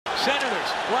Senators,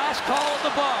 last call at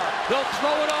the bar. They'll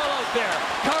throw it all out there.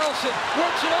 Carlson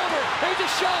works it over. Here's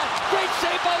a shot. Great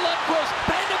save by Lundqvist.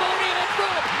 Pandemonium in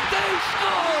front. They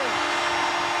score!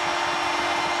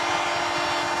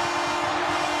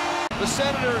 The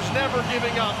Senators never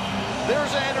giving up.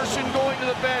 There's Anderson going to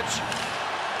the bench.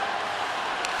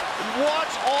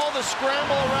 Watch all the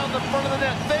scramble around the front of the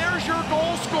net. There's your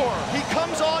goal scorer. He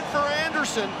comes on for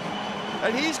Anderson,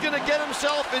 and he's going to get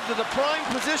himself into the prime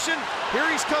position. Here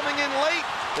he's coming in late,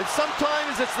 and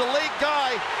sometimes it's the late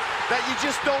guy that you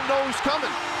just don't know who's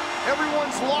coming.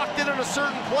 Everyone's locked in on a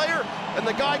certain player, and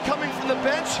the guy coming from the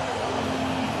bench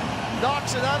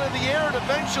knocks it out of the air, and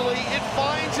eventually it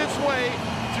finds its way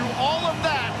through all of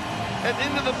that and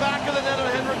into the back of the net of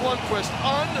Henrik Lundqvist.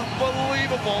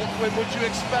 Unbelievable. When would you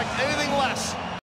expect anything less